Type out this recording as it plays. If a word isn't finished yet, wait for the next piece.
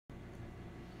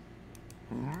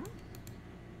Hmm?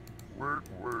 Work,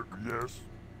 work, yes.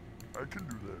 I can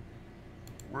do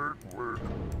that. Work, work.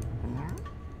 Hmm?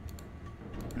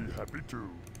 Be happy too.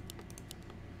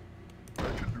 I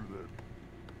can do that.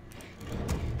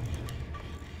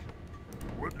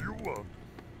 What do you want?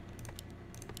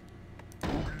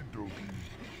 Okie dokie.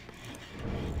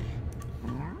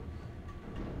 Hmm?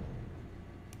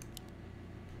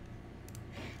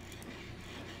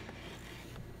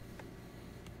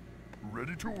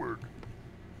 Ready to work.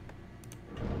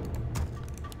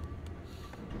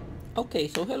 Okay,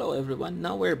 so hello everyone.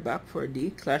 Now we're back for the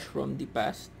Clash from the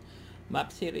Past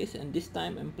map series, and this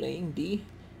time I'm playing the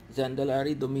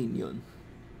Zandalari Dominion.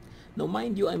 Now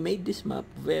mind you, I made this map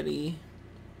very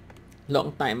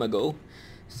long time ago.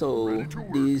 So Ready to the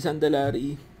work.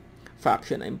 Zandalari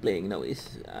faction I'm playing now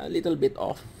is a little bit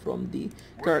off from the What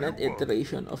do you current want?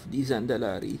 iteration of the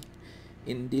Zandalari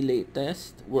in the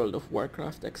latest World of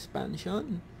Warcraft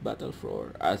expansion, Battle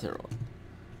for Azeroth.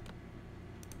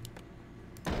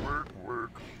 Work,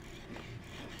 work.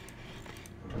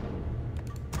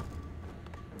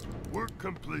 Work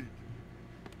complete.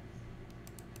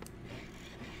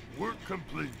 Work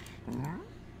complete. Hmm?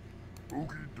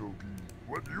 Okie dokie.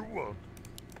 What do you want?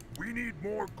 We need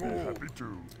more gold. Happy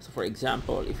to. So for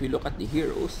example, if we look at the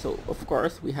heroes, so of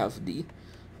course we have the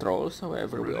trolls,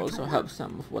 however we Ready to also work. have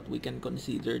some of what we can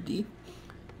consider the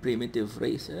primitive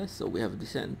races. So we have the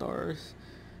centaurs,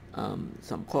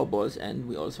 some kobolds, and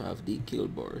we also have the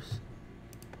killboars.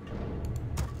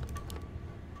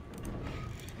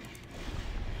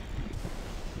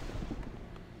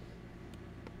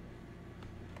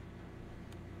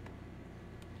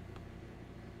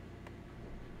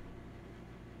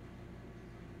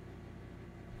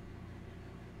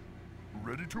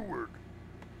 Ready to work.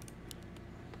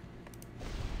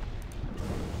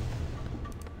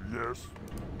 Yes.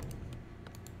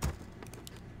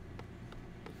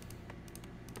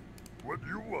 What do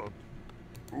you want?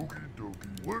 Okie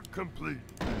dokie. Work complete.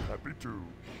 Be happy to.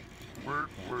 Work,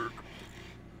 work.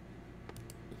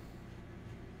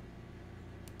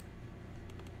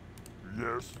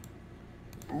 Yes.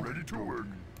 Ready to work.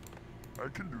 I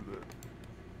can do that.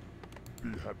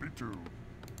 Be happy to.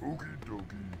 Okie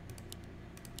dokie.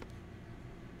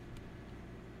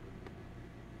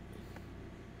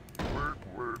 Work,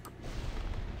 work.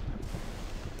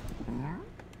 Hmm?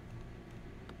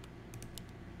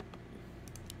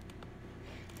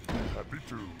 Be happy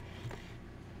to.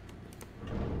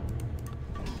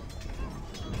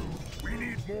 We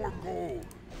need more gold.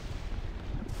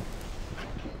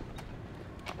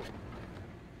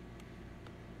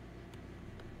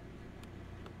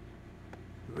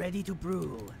 Ready to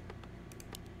brew.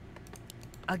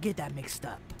 I'll get that mixed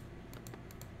up.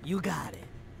 You got it.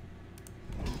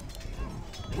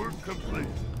 Work complete.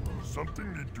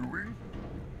 Something need doing?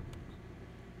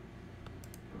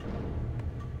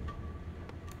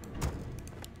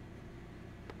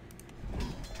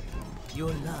 You'll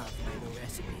love my new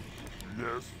recipe.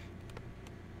 Yes.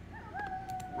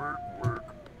 Work,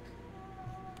 work.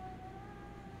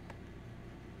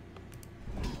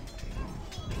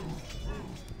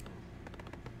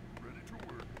 Ready to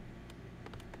work.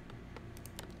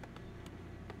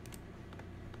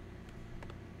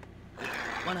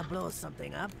 Wanna blow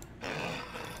something up?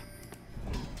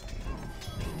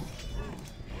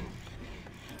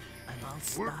 I'm all Work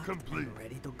stocked complete. and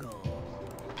ready to go.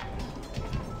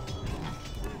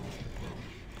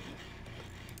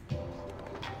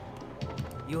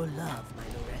 You'll love my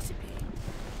new recipe.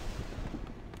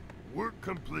 Work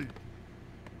complete.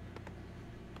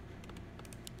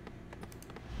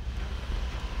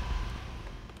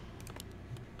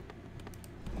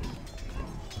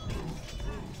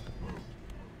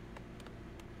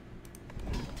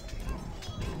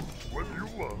 What do you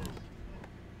want?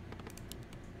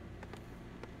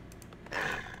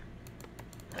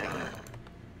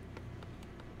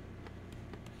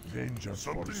 Vengeance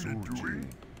Something for need Suji. doing?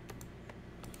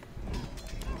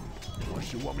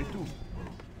 What you want me to?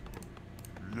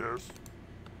 Yes.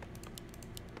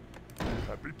 Be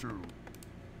happy to.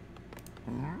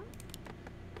 Hmm?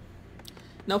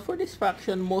 Now for this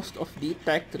faction, most of the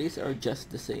tech trees are just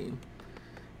the same.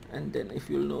 And then if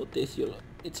you'll notice,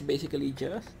 it's basically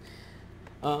just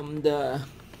the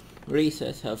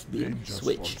races have been Vengeance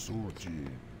switched. for Suji.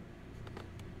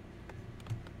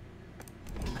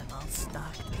 I'm all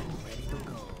stocked and ready to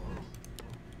go.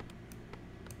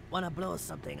 Wanna blow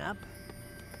something up?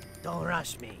 Don't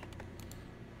rush me.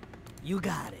 You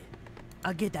got it.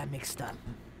 I'll get that mixed up.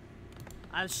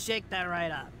 I'll shake that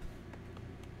right up.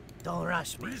 Don't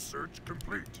rush me. Research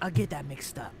complete. I'll get that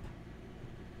mixed up.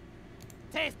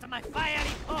 Taste my fiery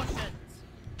potions!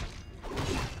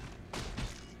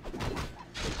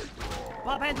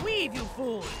 Pop and weave, you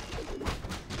fool!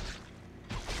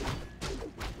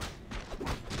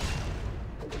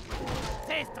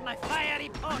 Taste my fiery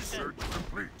potion! Research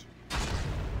complete.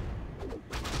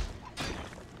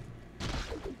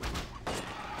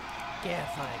 Care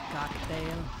for a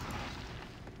cocktail?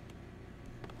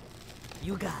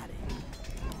 You got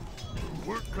it.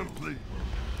 Work complete.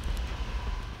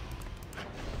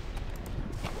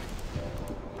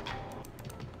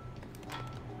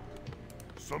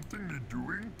 Something need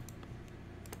doing?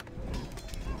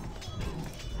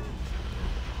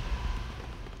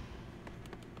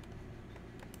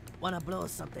 Wanna blow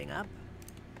something up?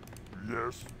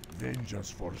 Yes,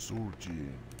 Vengeance for Zuldazar.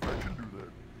 I can do that.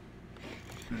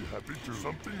 Be happy to.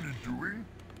 Something need doing?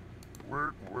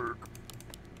 Work, work.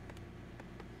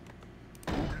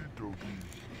 Okie dokie.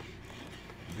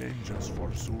 Vengeance for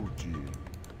Zuldazar.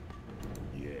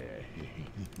 Yeah.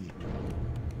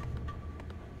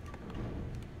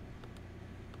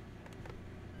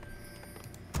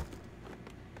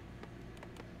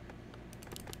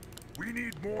 We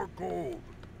need more gold.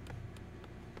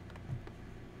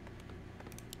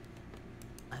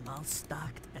 I'm all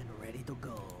stocked and ready to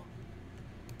go.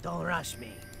 Don't rush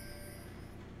me.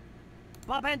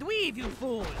 Pop and weave, you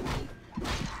fool!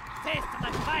 Taste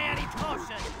my fiery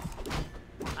potion!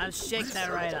 I'll shake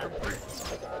that right up.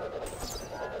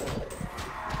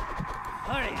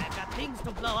 Hurry, I've got things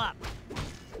to blow up.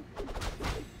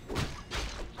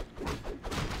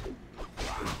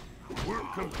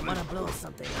 Work complete. Wanna blow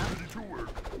something up? Ready to work.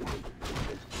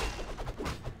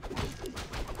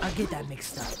 I'll get that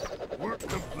mixed up. Work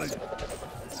complete.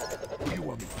 What you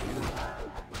want me to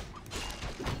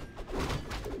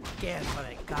do? Care for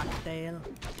a cocktail?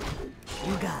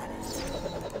 You got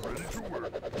it. Ready to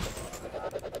work.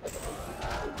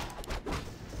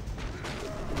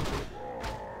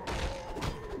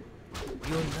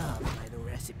 You'll love my new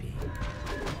recipe.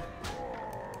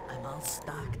 I'm all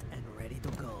stocked and ready to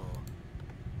go.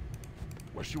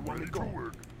 What you want me Ready to to go?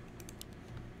 work.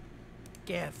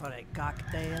 Care for a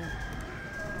cocktail?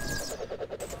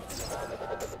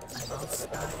 I'm all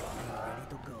stocked and ready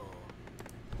to go.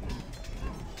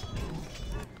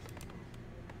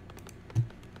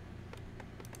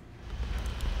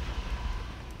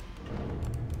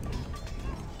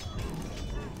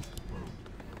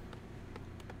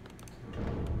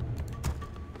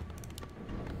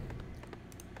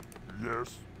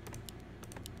 Yes.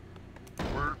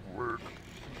 Work, work.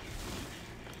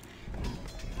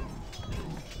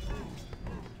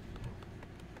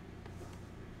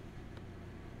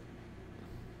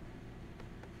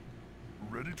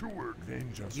 Ready to work.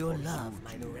 Vengeance You'll for love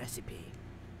my Zuldazar. new recipe.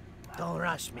 Don't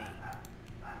rush me.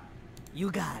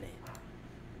 You got it.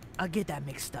 I'll get that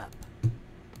mixed up.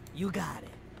 You got it.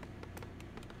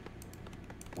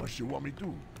 What you want me to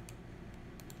do?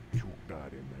 You got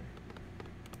it,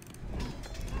 man.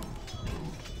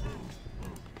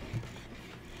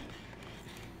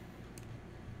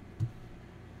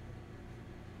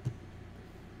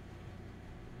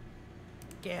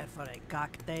 Care for a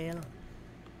cocktail?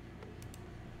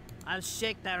 I'll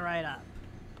shake that right up.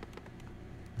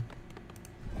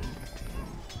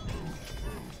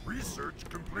 Research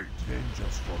complete.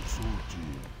 Vengeance for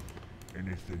Zuldazar.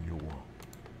 Anything you want.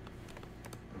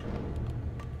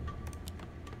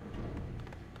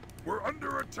 We're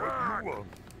under attack. What you want?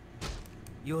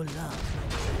 You'll love my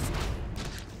new recipe.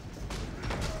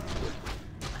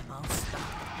 I'm all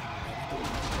stocked and ready to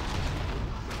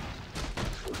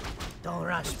go. Don't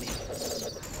rush me.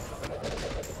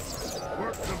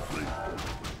 Work complete.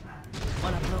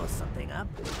 Wanna blow something up?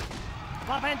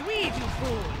 Pop and weave, you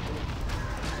fool!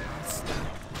 I'm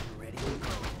stocked and ready to go.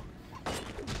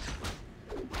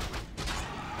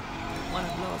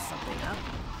 Wanna blow something up?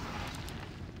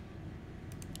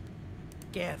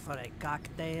 Care for a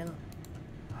cocktail?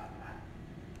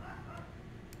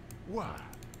 What?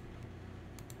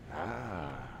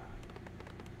 Ah.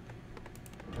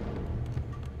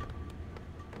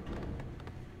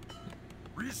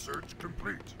 Research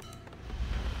complete.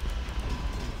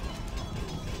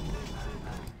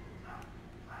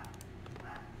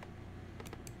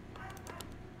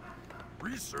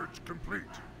 Research complete.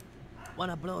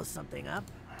 Wanna blow something up?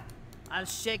 I'll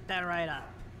shake that right up.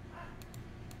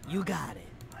 You got it.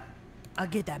 I'll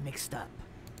get that mixed up.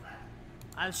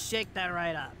 I'll shake that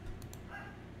right up.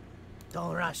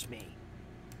 Don't rush me.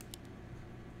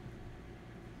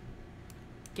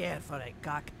 Care for a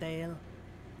cocktail?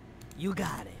 You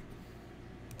got it.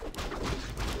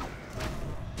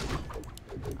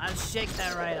 I'll shake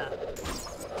that right up.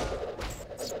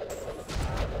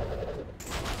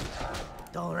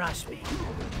 Don't rush me.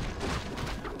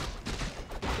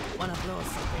 Wanna blow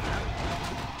something up?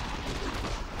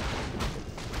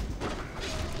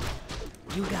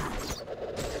 You got it.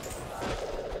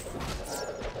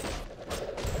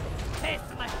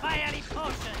 Taste my fiery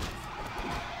potion.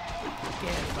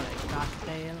 Care for a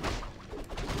cocktail?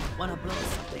 Wanna blow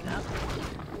something up?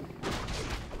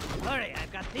 Hurry,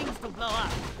 I've got things to blow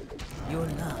up. Your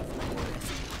love, my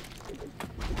recipe.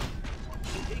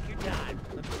 Take your time.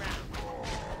 Look around.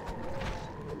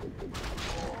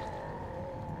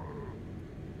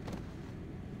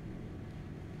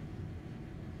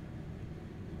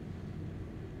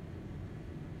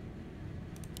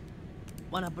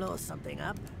 Wanna blow something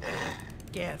up?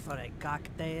 Care for a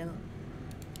cocktail?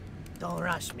 Don't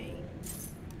rush me.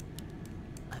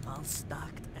 I'm all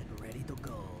stocked and ready to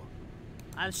go.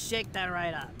 I'll shake that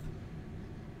right up.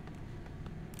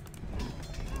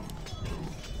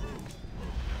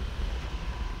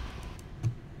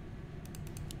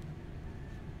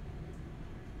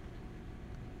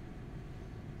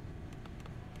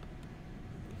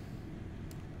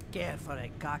 Care for a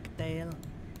cocktail?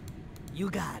 You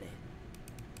got it.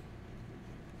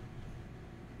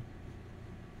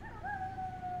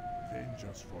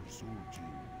 Vengeance for Zuldazar.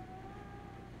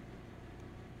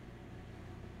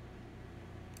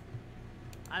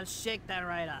 I'll shake that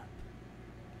right up.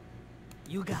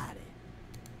 You got it.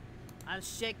 I'll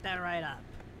shake that right up.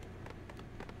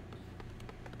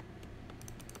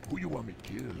 Who you want me to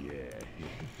kill? Yeah.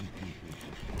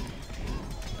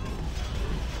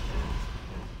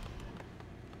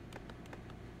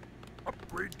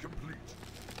 Upgrade complete.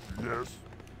 Yes.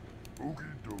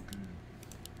 Okie dokie.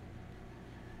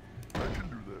 I can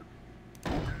do that.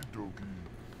 Okie dokie.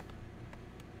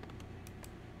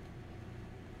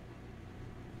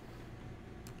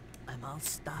 I'm all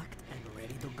stocked and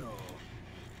ready to go.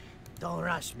 Don't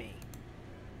rush me.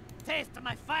 Taste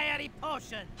my fiery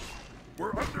potion.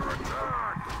 We're under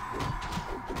attack!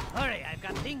 Hurry, I've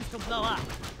got things to blow up.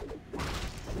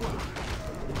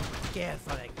 Care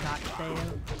for a cocktail?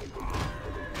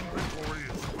 Inventory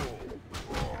is full.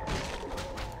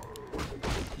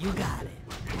 You got it.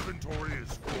 Inventory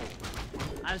is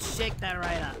full. I'll shake that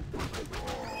right up.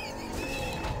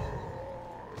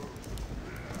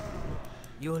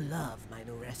 You'll love my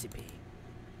new recipe.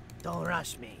 Don't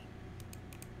rush me.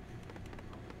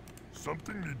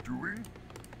 Something need doing?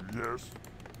 Yes.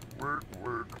 Work,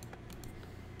 work.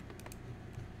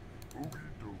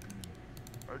 Okie dokie.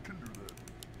 I can do that.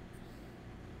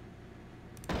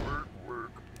 Work,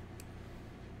 work.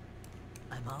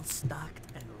 I'm all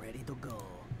stocked and ready to go.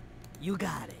 You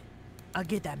got it. I'll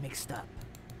get that mixed up.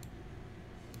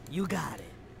 You got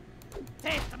it.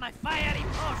 Taste my fiery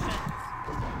potions!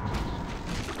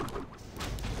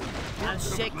 I'll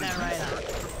shake that right up.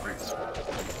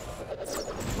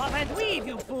 Pop and weave,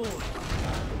 you fool!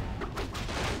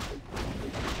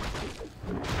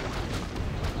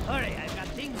 Hurry, I've got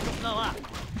things to blow up.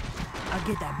 I'll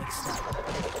get that mixed up.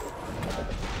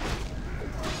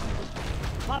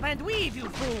 Pop and weave, you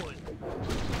fool!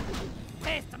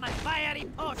 Taste my fiery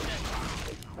potion!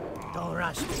 Don't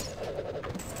rush me.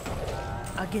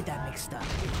 I'll get that mixed up.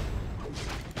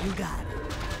 You got it.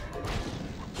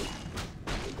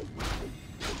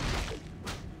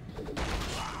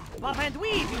 Pop and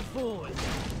weave, you fool!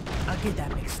 I'll get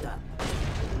that mixed up.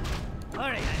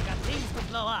 Hurry, I've got things to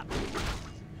blow up.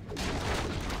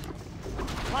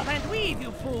 Pop and weave,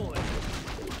 you fool!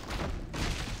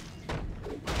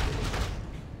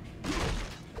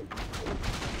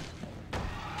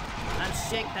 I'll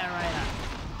shake that right up.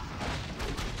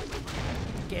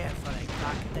 Care for a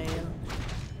cocktail?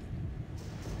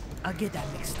 I'll get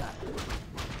that mixed up.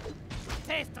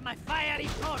 Taste my fiery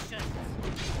potions!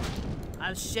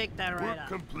 I'll shake that right Work up.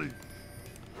 complete.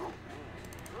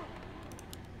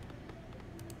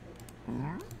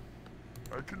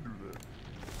 I can do that.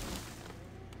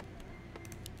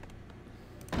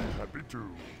 Be happy to.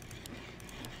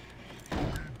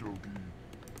 Okie dokie.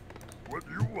 What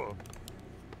do you want?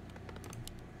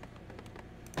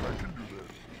 I can do that.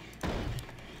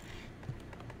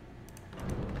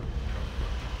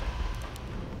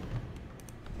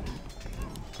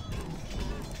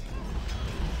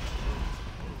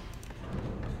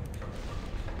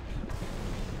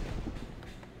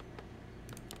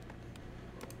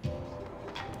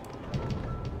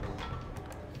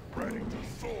 Ready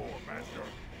to soar, Master.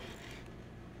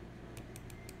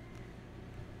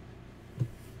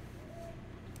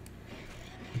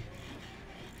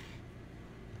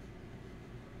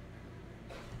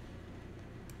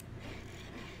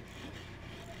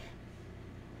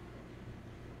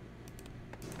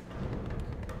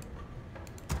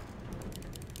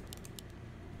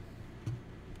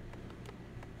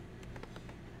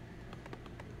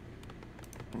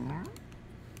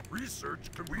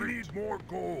 Research complete. We need more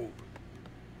gold.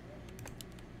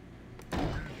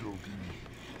 dokie.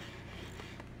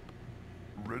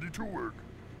 Ready to work.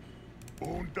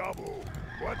 Un double.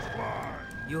 Let's fly.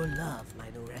 You'll love my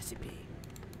new recipe.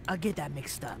 I'll get that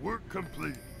mixed up. Work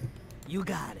complete. You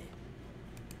got it.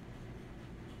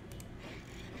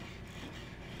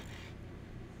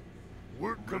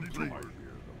 Work complete. I hear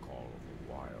the call of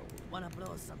the wild. Wanna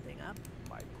blow something up?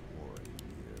 My quarry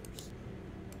ears.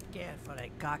 Care for a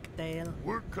cocktail?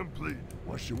 Work complete.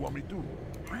 What you want me to do?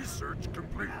 Research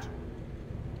complete.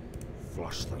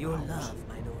 Flush them You'll out. love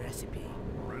my new recipe.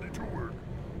 Ready to work.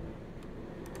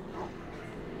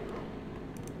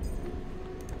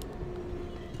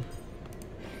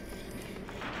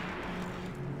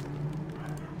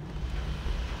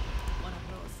 Wanna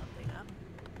blow something up?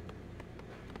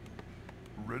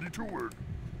 Ready to work.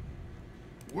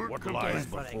 Work What complete. Care lies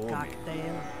for a before me?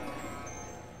 cocktail?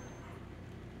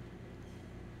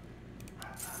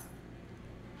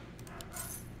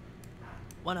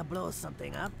 Wanna blow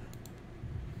something up?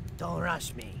 Don't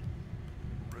rush me.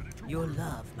 Ready to You'll work.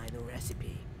 love my new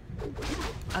recipe.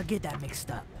 I'll get that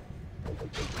mixed up.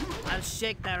 I'll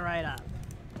shake that right up.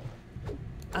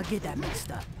 I'll get that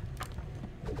mixed up.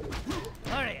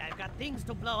 Hurry, I've got things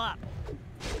to blow up.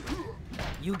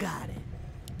 You got it.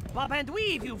 Bob and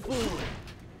weave, you fool!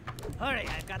 Hurry,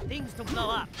 I've got things to blow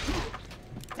up.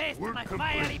 Taste Work my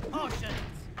complete. fiery potions!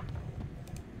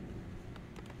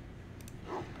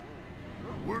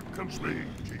 Work complete.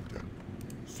 Chieftain.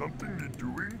 Something need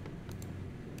doing?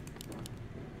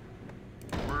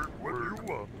 Work what you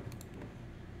want.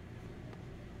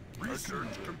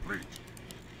 Research complete.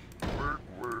 Work.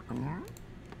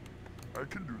 I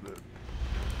can do that.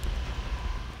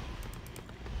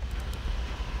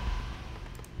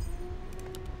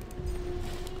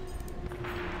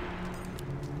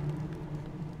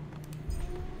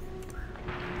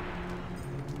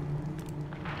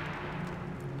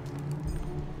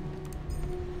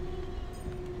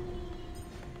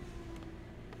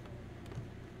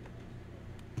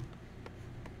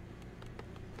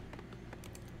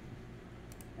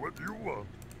 What do you want?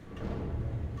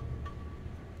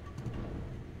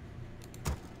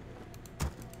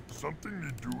 Something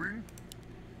need doing?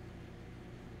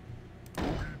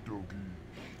 Okie dokie.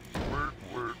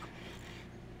 Work.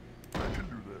 I can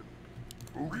do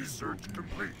that. Okie Research dokie.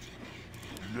 Complete.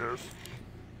 Yes.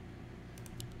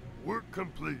 Work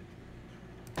complete.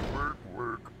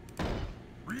 Work.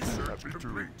 Research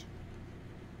complete.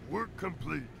 Work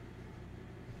complete.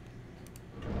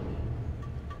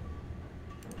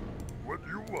 What do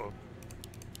you want?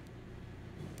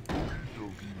 Okie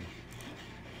dokie.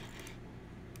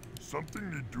 Something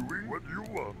need doing? What do you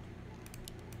want?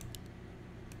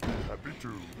 Be happy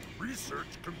to.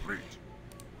 Research complete.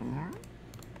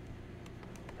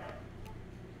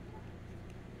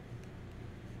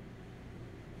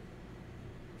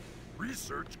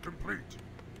 Research complete.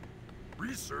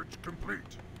 Research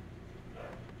complete.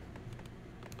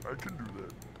 I can do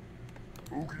that.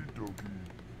 Okie dokie.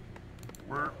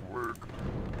 Work.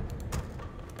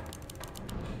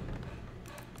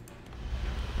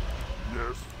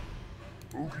 Yes.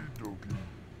 Okie dokie.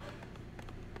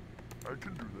 I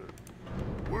can do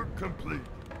that. Work complete.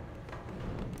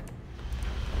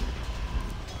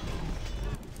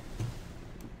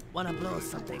 Wanna blow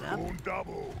something up? Un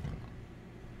double.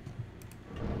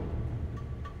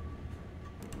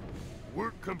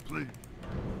 Work complete.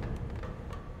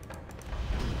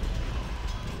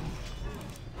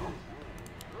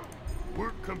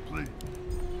 Work complete.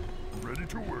 Ready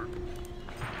to work.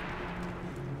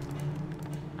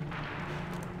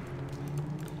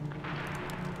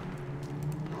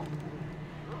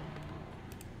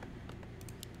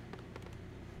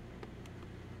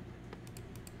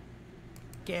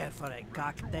 Care for a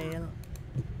cocktail?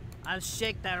 I'll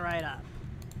shake that right up.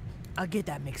 I'll get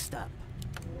that mixed up.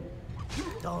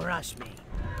 Don't rush me.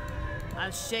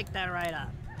 I'll shake that right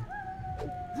up.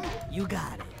 You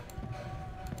got it.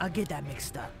 I'll get that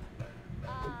mixed up.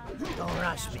 Don't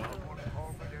rush me.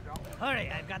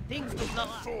 Hurry, I've got things to blow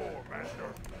up. Soar,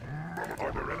 Master.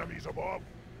 Are there enemies above?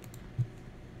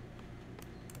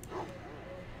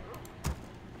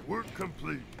 Work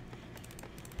complete.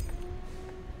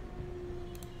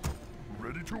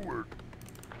 Ready to work.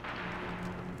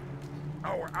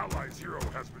 Our allies' hero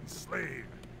has been slain.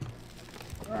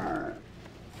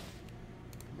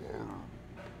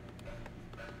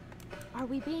 Are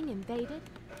we being invaded?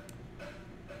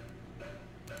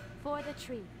 For the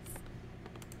trees.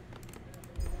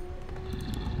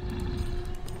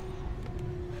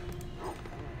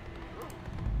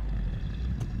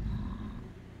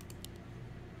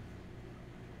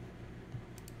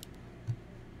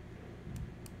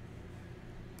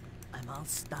 I'm all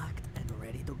stocked and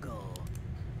ready to go.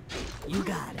 You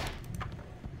got it.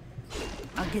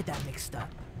 I'll get that mixed up.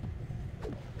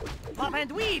 Pop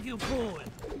and weave, you fool!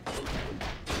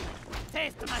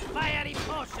 Taste my fiery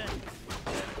potion!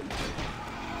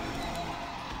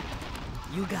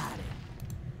 You got it.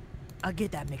 I'll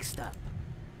get that mixed up.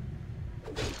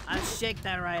 I'll shake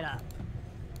that right up.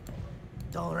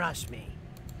 Don't rush me.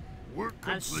 Work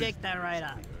I'll complete. shake that right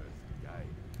up.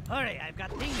 Hurry, I've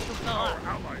got things to blow Our up.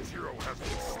 allies' hero has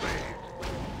been slain.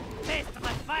 Taste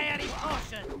my fiery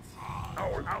potions!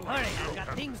 Our allies' Hurry, hero I've got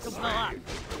has things to been blow up.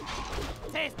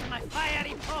 slain. Taste my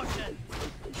fiery potions!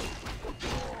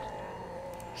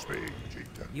 Speak,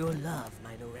 Cheetah. You'll love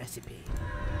my new recipe.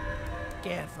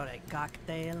 Care for a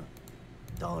cocktail?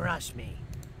 Don't rush me.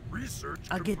 Research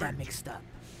I'll get that complete. mixed up.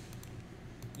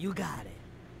 You got it.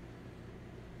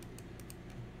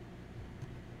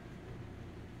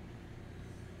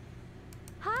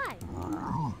 Hi!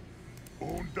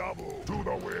 Undouble to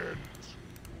the winds.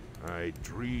 I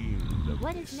dreamed of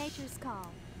What this. is nature's call?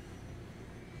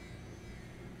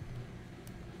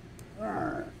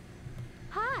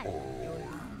 Hi! You'll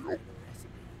love my new recipe.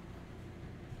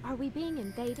 Are we being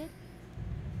invaded?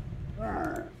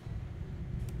 I'm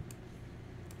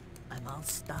all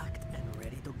stocked and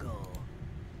ready to go.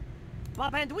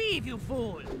 Pop and weave, you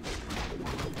fool!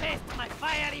 Taste my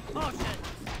fiery potions!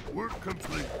 Work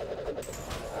complete.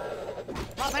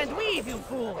 Pop and weave, you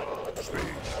fool! Speak,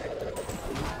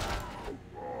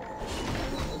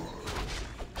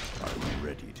 I'm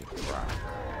ready to track.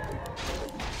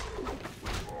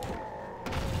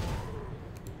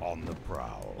 On the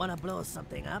prowl. Wanna blow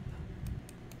something up?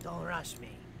 Don't rush me.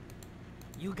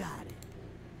 You got it.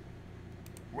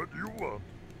 What do you want?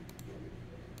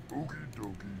 Okie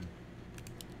dokie.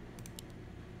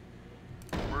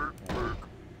 Work, work.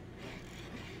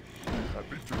 Be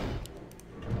happy to.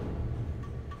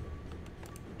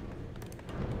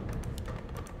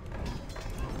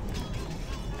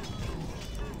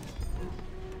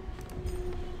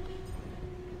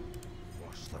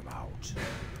 Flush them out.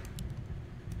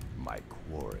 My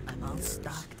quarry I'm all nears.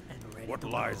 stocked and ready What to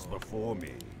lies go. before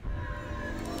me?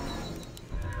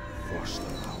 Flush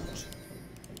them out.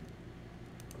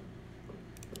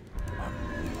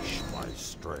 Unleash my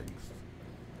strength.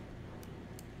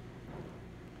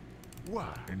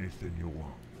 What? Anything you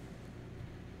want.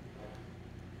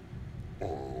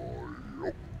 Oh,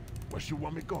 yup. Where you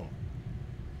want me go?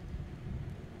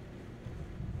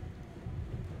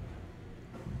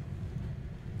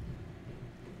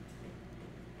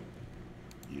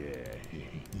 Yeah.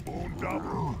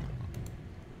 Undouble.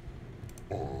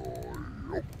 Oh,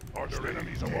 yup. Are there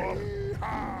enemies above?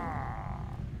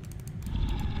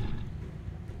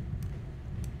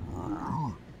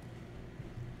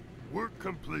 Work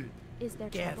complete. Is there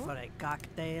Care trouble? for a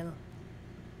cocktail?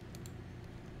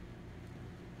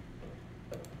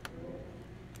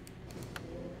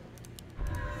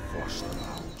 Flush them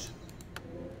out.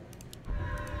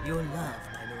 You'll love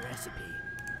my new recipe.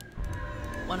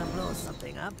 Wanna blow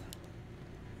something up?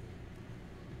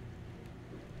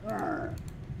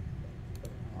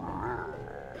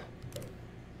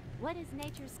 What is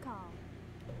nature's call?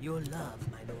 You'll love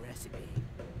my new recipe.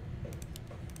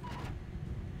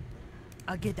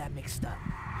 I'll get that mixed up.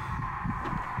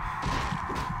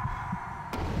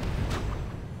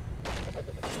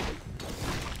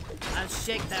 I'll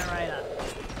shake that right up.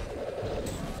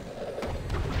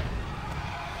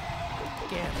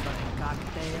 Care for a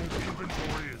cocktail?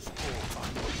 Inventory is full.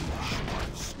 Unleash my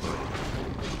strength.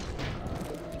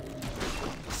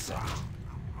 Set.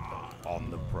 On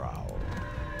the prowl.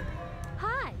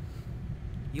 Hi!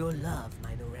 You'll love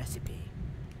my new recipe.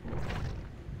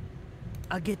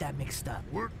 I'll get that mixed up.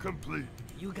 Work complete.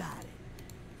 You got it.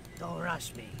 Don't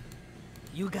rush me.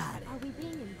 You got it. Are we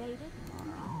being invaded?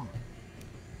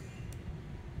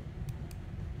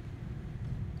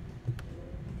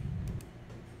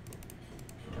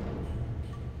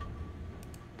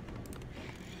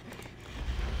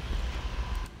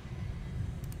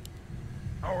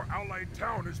 Our allied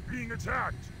town is being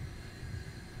attacked.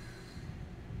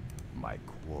 My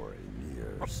quarry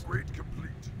nears. Upgrade complete.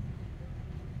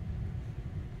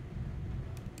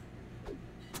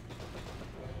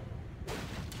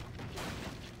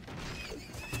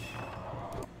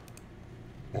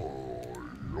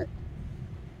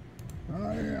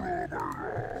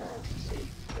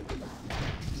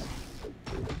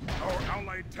 Our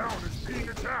allied town is being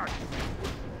attacked.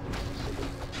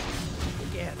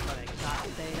 Care for a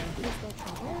cocktail? Is there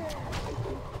trouble?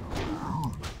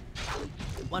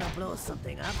 Wanna blow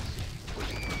something up?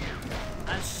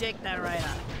 I'll shake that right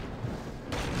up.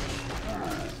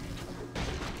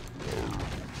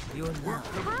 You'll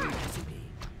love my recipe.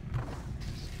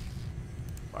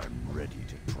 I'm ready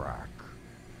to track.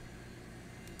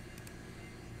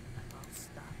 I'll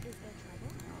stop. Is there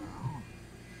trouble?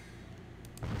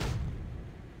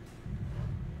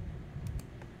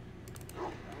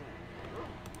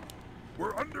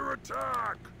 We're under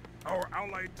attack! Our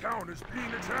allied town is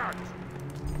being attacked!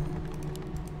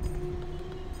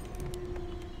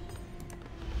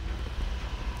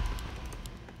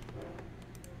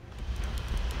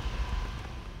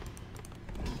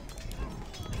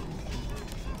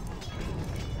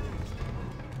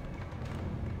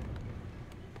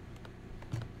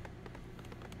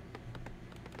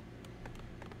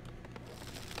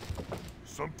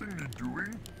 Something need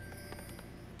doing?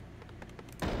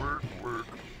 Work, work.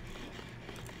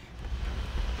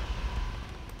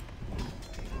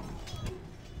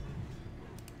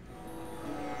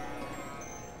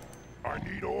 I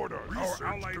need order. Our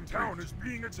allied town is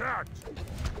being attacked.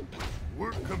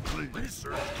 Work complete.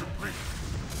 Research complete.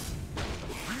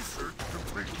 Research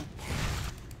complete.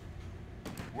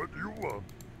 What do you want?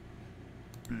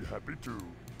 Be happy to.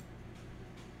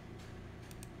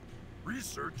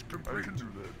 Research complete. I can do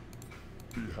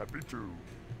that. Be happy to.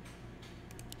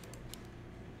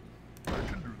 I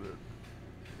can do that.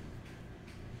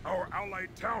 Our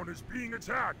allied town is being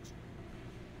attacked.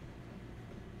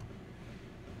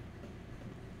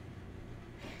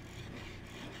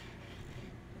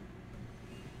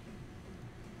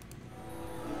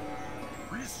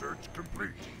 Research complete.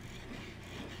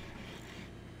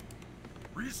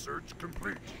 Research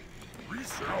complete.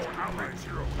 Research. Our allied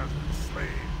hero has been slain.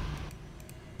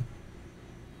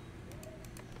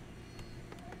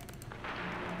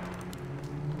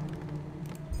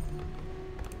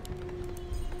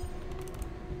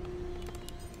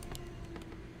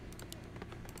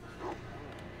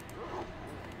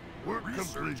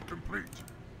 Research complete.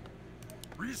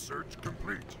 Research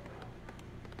complete.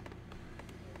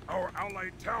 Our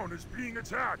allied town is being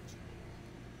attacked.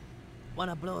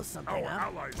 Wanna blow something Our up?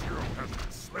 allies' hero has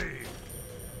been slain.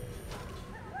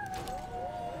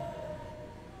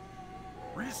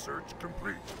 Research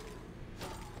complete.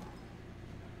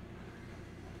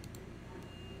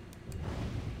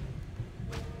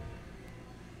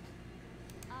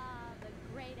 Ah, the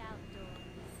great outdoors.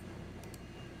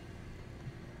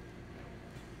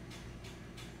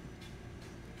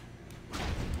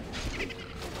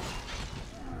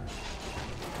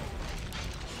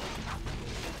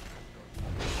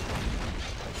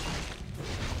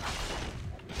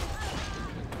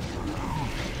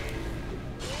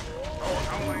 Our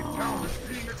allied town is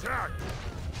being attacked.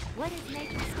 What is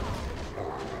nature's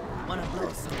call? Wanna blow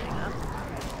something up?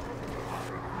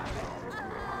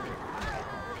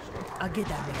 I'll get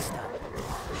that mixed up.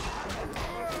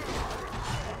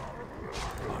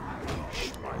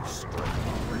 Unleash my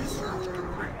strength. Research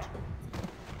complete.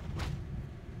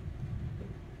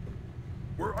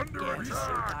 We're under Get me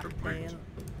attack. shit, Complete. Dale.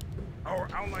 Our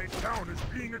allied town is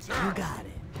being You attacked. got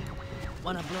it.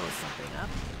 Wanna blow something up?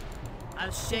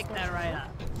 I'll shake that right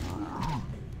up.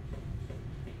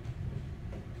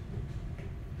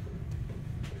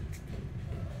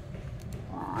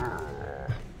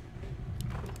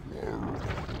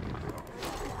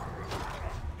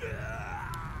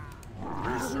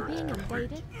 Are we being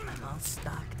invaded? I'm all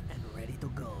stocked and ready to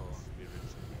go.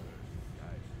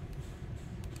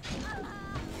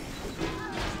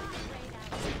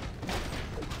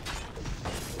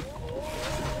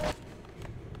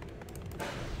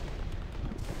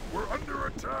 We're under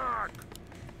attack.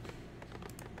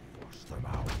 Force them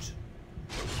out.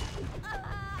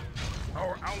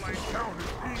 Our allied town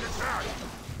is being attacked.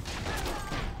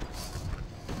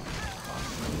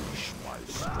 Unleash my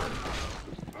strength.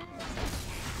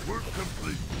 Work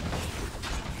complete.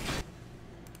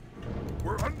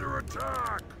 We're under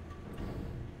attack.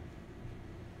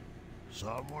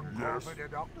 Someone Yes. call me the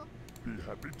doctor? Be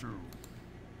happy to.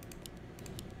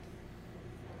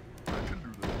 I can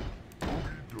do that.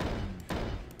 Okie dokie.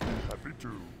 Be happy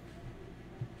to.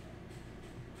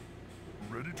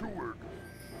 Ready to work.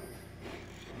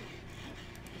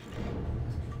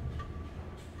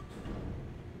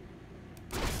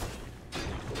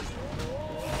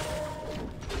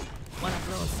 Wanna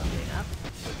blow something up?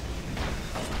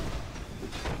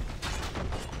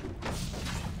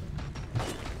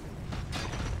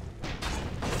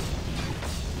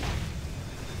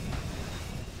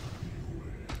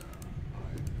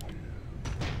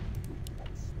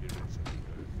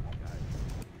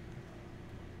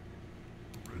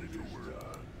 Ready to work.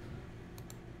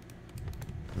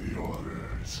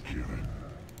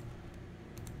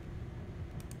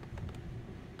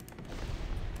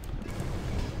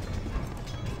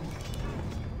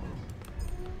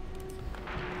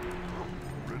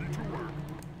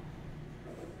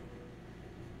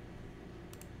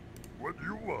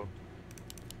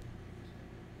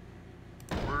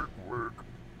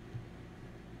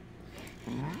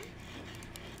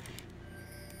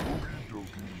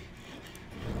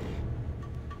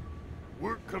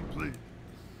 complete.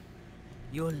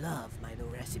 You'll love my new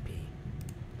recipe.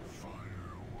 Fire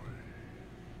away.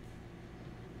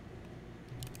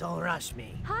 Don't rush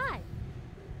me. Hi.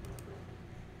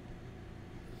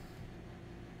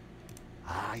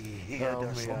 I hear How the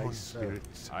may I summon serve?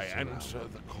 spirits. I answer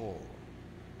the call.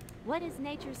 What is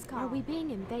nature's call? Are we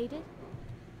being invaded?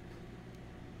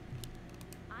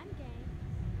 I'm game.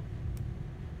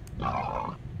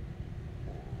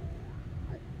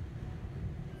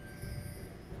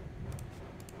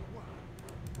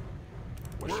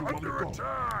 What's We're you want me under to go?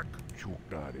 attack!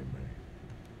 Chukare me.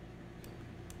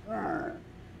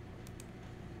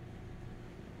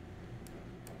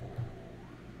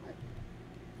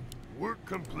 Work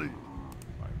complete.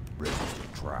 I'm ready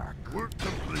to track. Work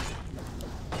complete.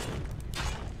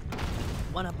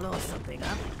 Wanna blow something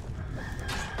up?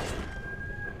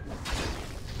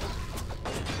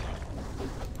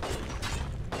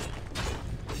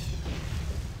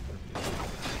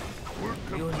 Work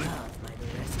You'll complete. love my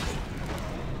new recipe.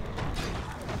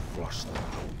 Flush the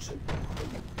house.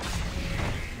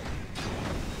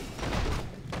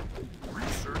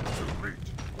 Research complete.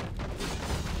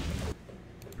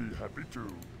 Be happy to.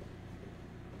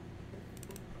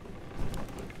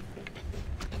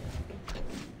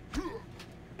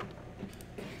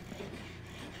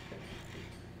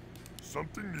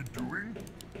 Something need doing?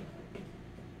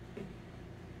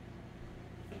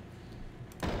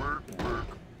 Work, work.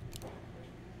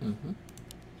 Mm-hmm.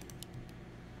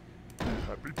 Be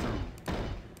happy to.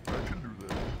 I can do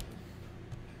that.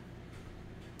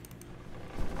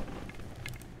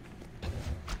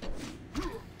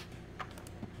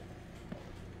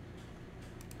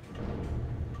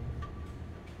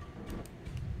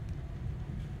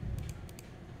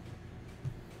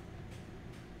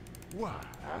 Wow.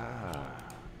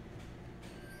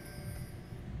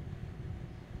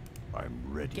 I'm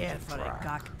ready Care to for a track.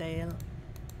 cocktail?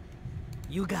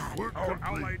 You got it. Work Our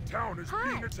complete. allied town is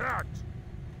Hi. being attacked.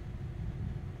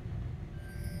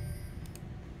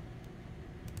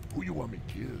 Who you want me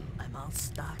to kill? I'm all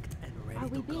stocked and ready Are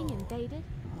to we go. being invaded?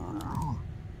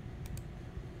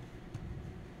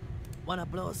 Wanna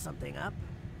blow something up?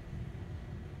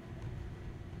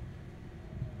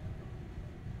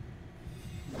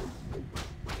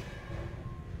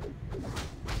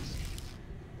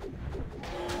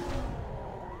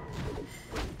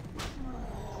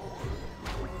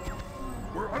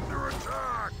 We're under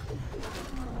attack!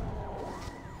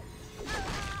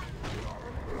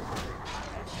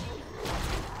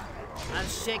 I'll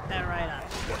shake that right up.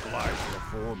 What lies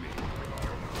before me?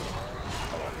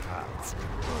 Our paths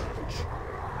converge.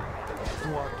 Who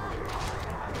are you?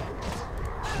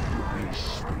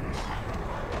 Release me.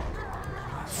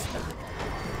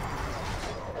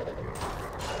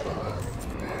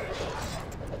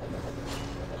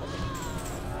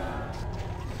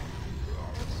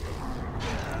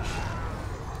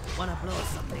 Wanna blow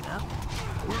something up?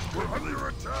 We're under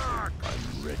attack!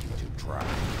 I'm ready to try.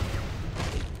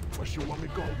 Where you want me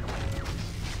to go?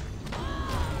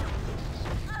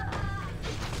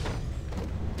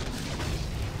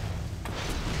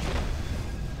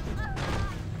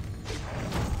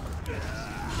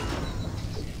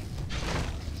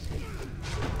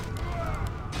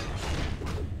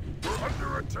 We're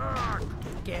under attack!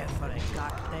 Care for a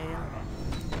cocktail?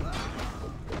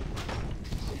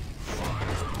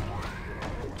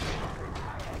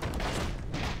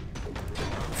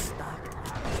 Stocked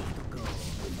and ready to go.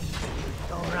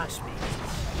 Don't rush me.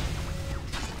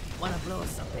 Wanna blow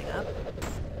something up?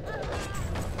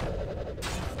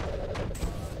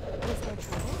 Is there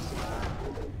trouble?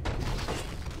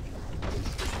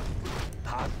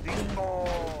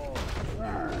 Tatingo!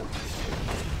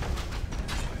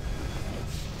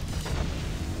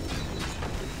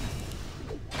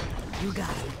 You got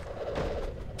it.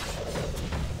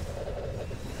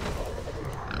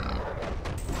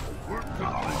 We're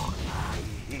complete. I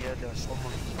hear the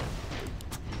summon.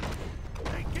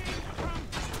 They came from...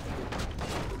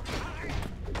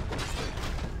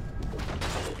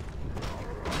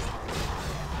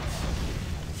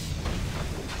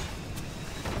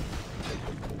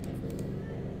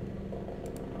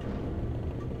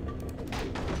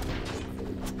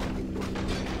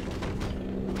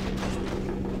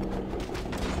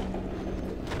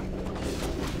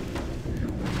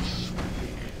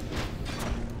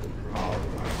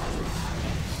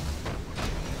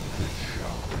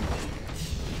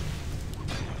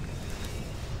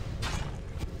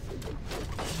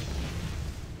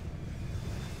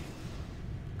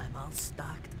 I'm all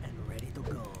stocked and ready to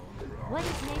go. What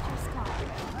is nature's call?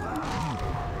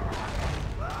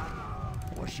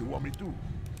 What you want me to do?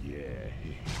 Yeah.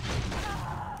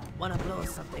 Wanna blow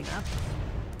something up?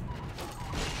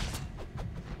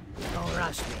 Don't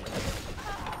rush me.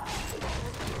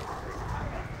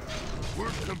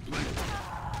 Work complete.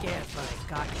 Care for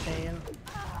a cocktail?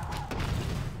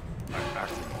 I'm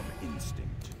acting on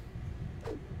instinct.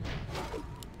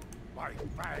 My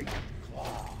fang and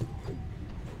claw.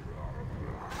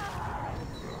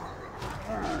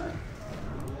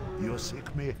 You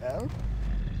seek me help?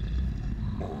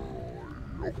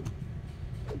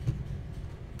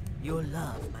 You'll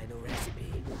love my new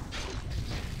recipe.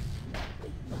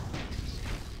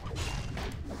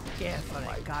 Care for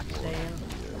a cocktail?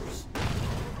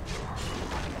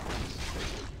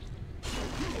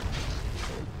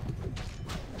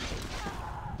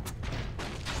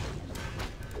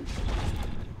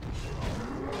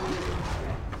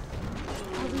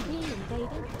 Are we being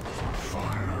invaded?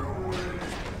 Fire away.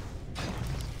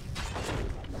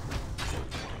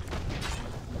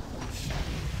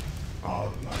 I'll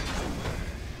light the way.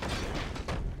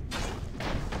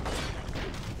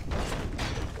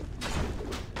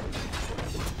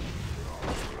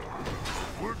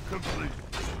 Work complete.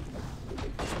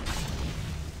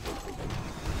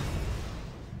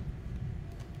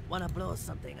 Wanna blow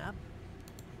something up?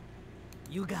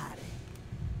 You got it.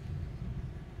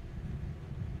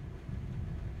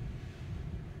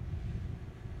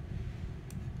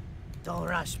 Don't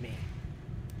rush me.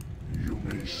 You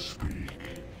may speak.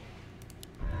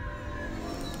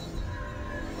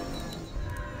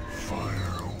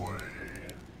 Fire away.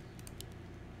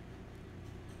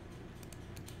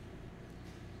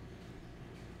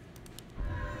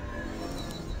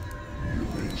 You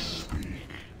may speak.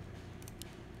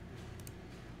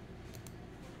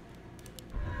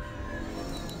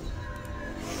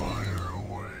 Fire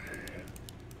away.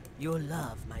 You'll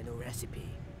love my new recipe.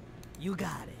 You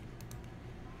got it.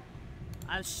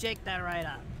 I'll shake that right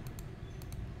up.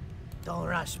 Don't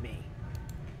rush me.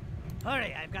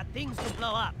 Hurry, I've got things to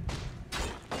blow up.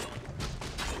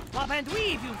 Pop and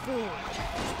weave, you fool!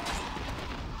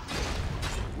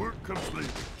 Work complete.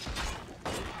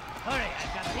 Hurry,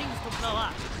 I've got things to blow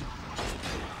up.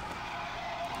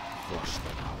 Flush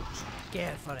them out.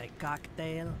 Care for a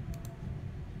cocktail?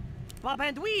 Pop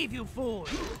and weave, you fool!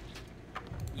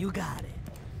 You got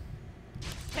it.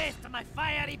 Taste my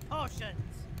fiery potions!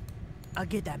 I'll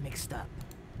get that mixed up.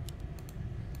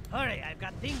 Hurry, I've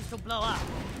got things to blow up.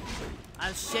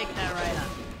 I'll shake that right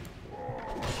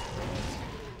up.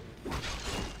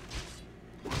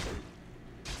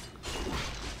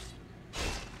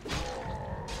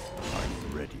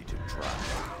 I'm ready to try.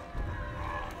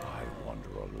 I wander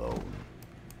alone.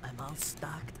 I'm all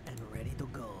stocked and ready to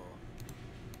go.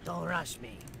 Don't rush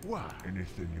me. Why?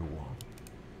 Anything you want.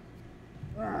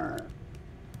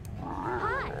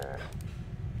 Hi!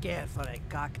 Care for a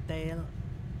cocktail?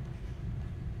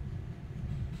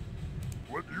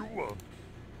 What do you want?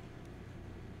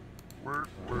 Work,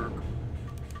 work.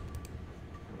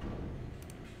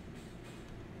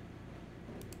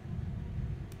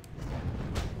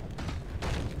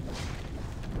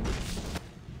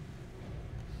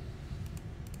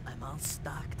 I'm all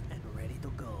stocked and ready to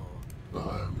go.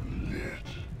 I'm lit.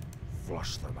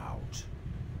 Flush them out.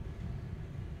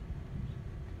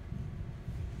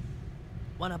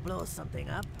 Wanna blow something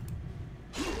up?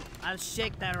 I'll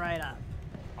shake that right up.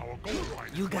 Our gold mine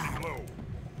You is got running it.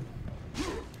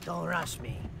 low. Don't rush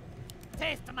me.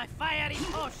 Taste my fiery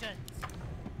potions!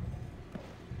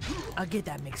 I'll get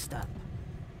that mixed up.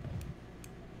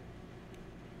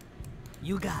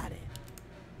 You got it.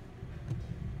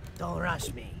 Don't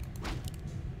rush me.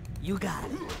 You got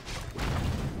it.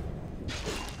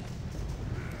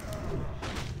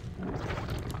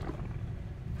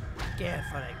 Care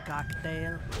for a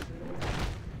cocktail?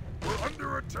 We're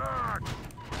under attack.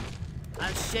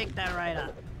 I'll shake that right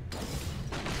up.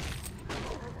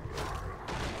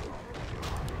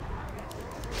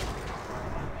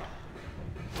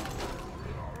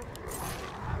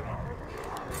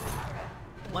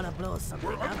 Wanna blow something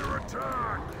We're up? under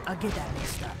attack. I'll get that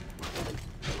mixed up.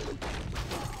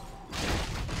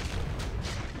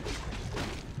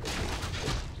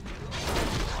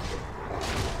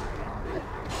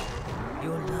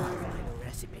 You'll love my new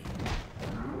recipe.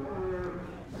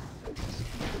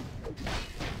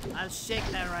 I'll shake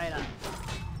that right up.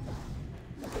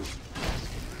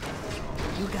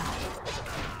 You got it.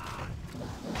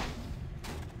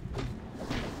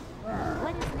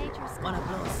 What is nature's Wanna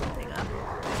call? blow something up?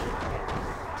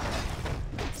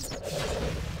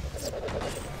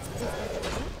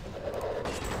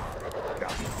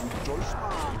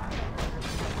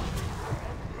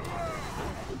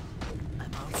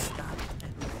 I'm all stocked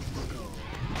and ready to go.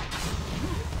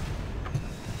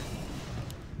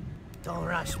 Don't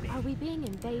rush me. Are we being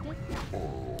invaded?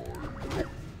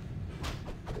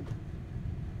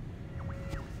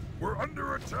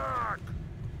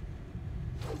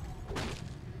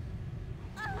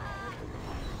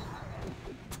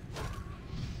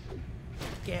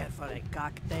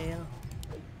 cocktail?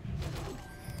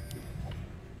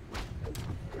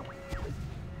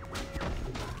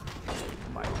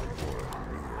 My reward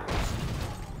meals.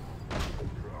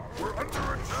 We're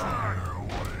under attack!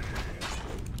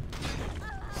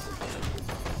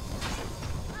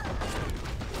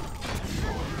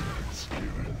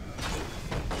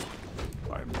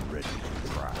 I'm ready to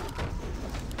try.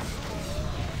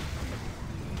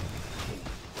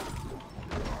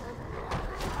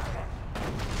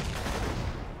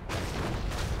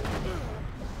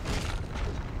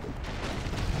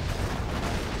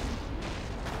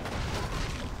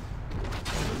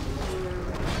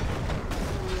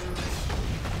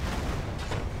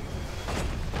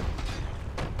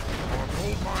 Our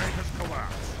gold mine has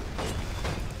collapsed.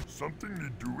 Something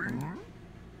need doing?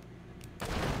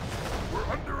 We're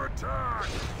under attack!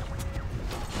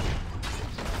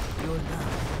 Your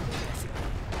love.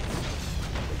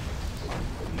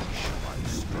 Unleash my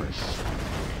strength.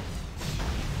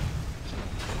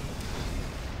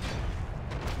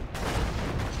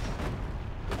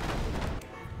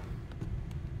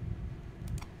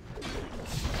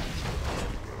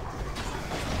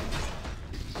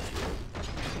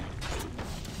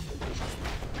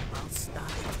 I'll stop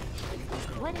it.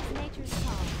 What is nature's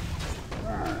call?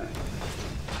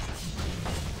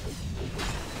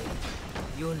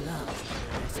 Your love.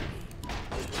 Recipe.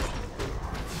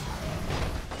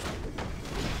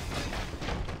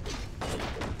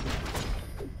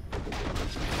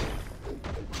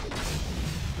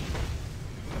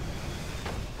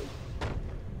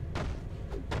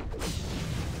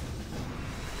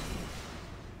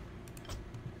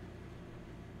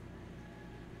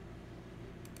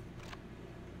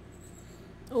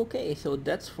 Okay, so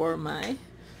that's for my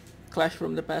Clash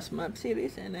from the Past map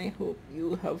series, and I hope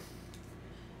you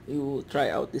try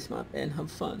out this map and have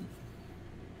fun.